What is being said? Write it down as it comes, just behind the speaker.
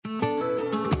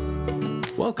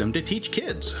Welcome to Teach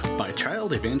Kids by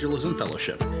Child Evangelism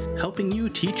Fellowship, helping you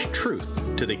teach truth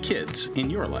to the kids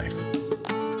in your life.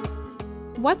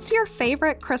 What's your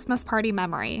favorite Christmas party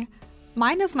memory?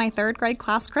 Mine is my third grade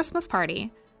class Christmas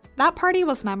party. That party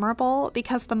was memorable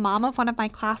because the mom of one of my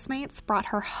classmates brought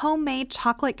her homemade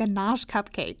chocolate ganache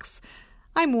cupcakes.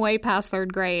 I'm way past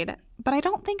third grade, but I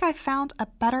don't think I found a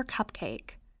better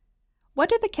cupcake. What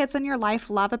do the kids in your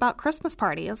life love about Christmas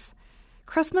parties?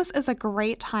 Christmas is a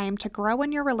great time to grow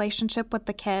in your relationship with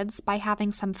the kids by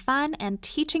having some fun and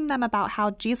teaching them about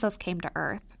how Jesus came to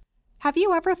earth. Have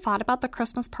you ever thought about the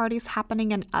Christmas parties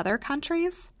happening in other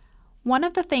countries? One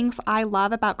of the things I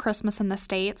love about Christmas in the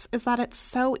States is that it's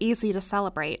so easy to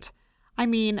celebrate. I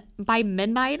mean, by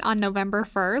midnight on November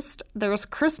 1st, there's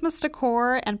Christmas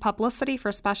decor and publicity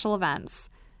for special events.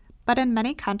 But in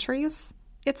many countries,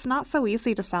 it's not so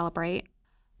easy to celebrate.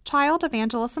 Child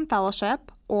Evangelism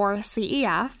Fellowship, or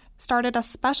CEF, started a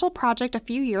special project a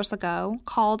few years ago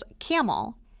called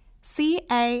CAMEL,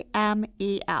 C-A-M-E-L.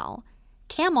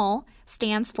 CAMEL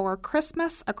stands for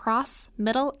Christmas Across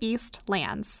Middle East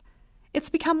Lands.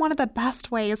 It's become one of the best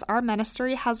ways our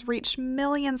ministry has reached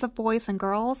millions of boys and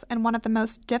girls in one of the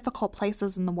most difficult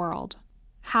places in the world.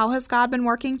 How has God been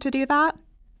working to do that?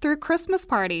 Through Christmas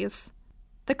parties.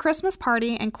 The Christmas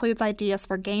party includes ideas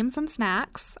for games and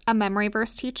snacks, a memory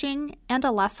verse teaching, and a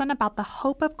lesson about the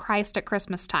hope of Christ at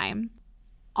Christmas time.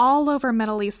 All over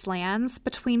Middle East lands,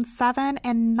 between 7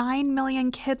 and 9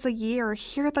 million kids a year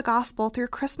hear the gospel through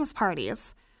Christmas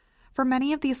parties. For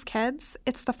many of these kids,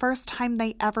 it's the first time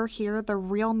they ever hear the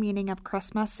real meaning of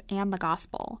Christmas and the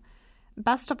gospel.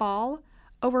 Best of all,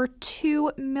 over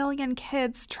 2 million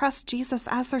kids trust Jesus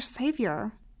as their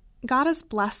Savior. God has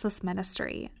blessed this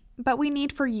ministry, but we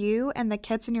need for you and the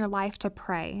kids in your life to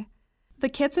pray. The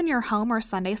kids in your home or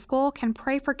Sunday school can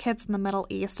pray for kids in the Middle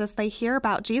East as they hear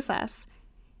about Jesus.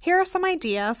 Here are some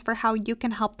ideas for how you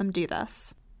can help them do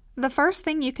this. The first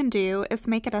thing you can do is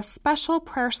make it a special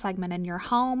prayer segment in your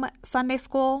home, Sunday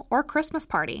school, or Christmas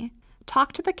party.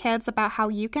 Talk to the kids about how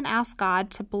you can ask God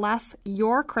to bless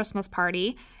your Christmas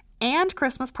party and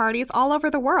Christmas parties all over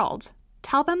the world.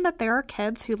 Tell them that there are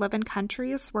kids who live in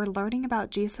countries where learning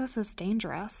about Jesus is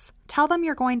dangerous. Tell them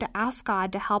you're going to ask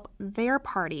God to help their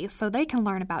party so they can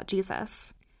learn about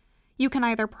Jesus. You can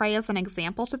either pray as an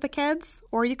example to the kids,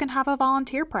 or you can have a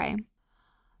volunteer pray.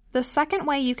 The second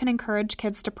way you can encourage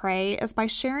kids to pray is by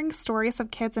sharing stories of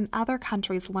kids in other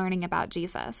countries learning about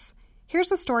Jesus.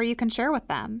 Here's a story you can share with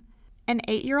them. An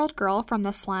 8-year-old girl from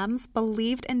the slums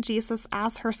believed in Jesus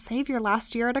as her Savior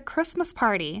last year at a Christmas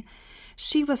party.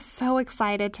 She was so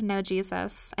excited to know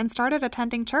Jesus and started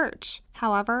attending church.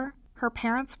 However, her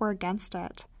parents were against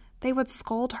it. They would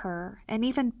scold her and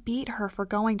even beat her for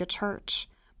going to church.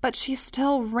 But she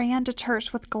still ran to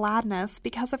church with gladness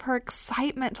because of her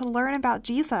excitement to learn about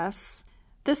Jesus.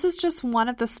 This is just one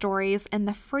of the stories in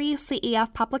the free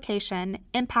CEF publication,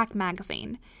 Impact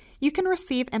Magazine. You can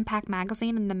receive Impact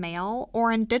Magazine in the mail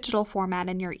or in digital format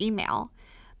in your email.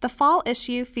 The fall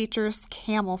issue features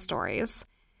camel stories.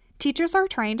 Teachers are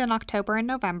trained in October and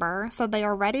November, so they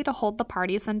are ready to hold the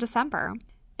parties in December.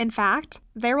 In fact,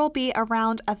 there will be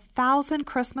around 1,000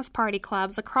 Christmas party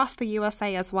clubs across the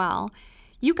USA as well.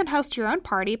 You can host your own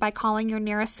party by calling your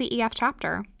nearest CEF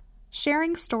chapter.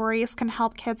 Sharing stories can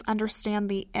help kids understand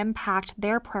the impact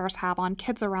their prayers have on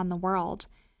kids around the world.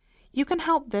 You can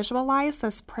help visualize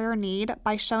this prayer need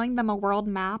by showing them a world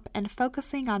map and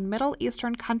focusing on Middle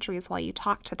Eastern countries while you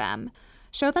talk to them.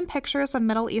 Show them pictures of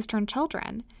Middle Eastern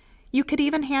children. You could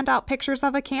even hand out pictures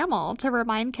of a camel to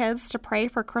remind kids to pray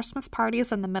for Christmas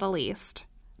parties in the Middle East.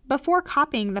 Before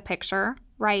copying the picture,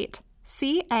 write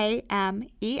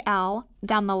CAMEL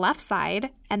down the left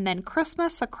side, and then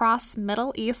Christmas Across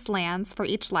Middle East Lands for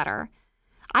each letter.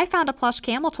 I found a plush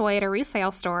camel toy at a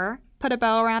resale store, put a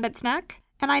bow around its neck,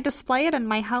 and I display it in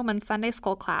my home and Sunday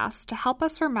school class to help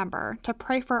us remember to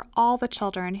pray for all the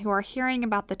children who are hearing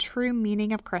about the true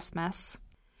meaning of Christmas.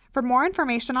 For more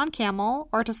information on CAMEL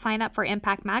or to sign up for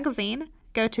Impact Magazine,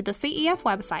 go to the CEF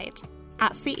website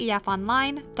at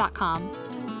cefonline.com.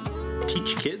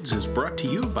 Teach Kids is brought to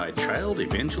you by Child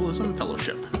Evangelism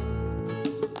Fellowship.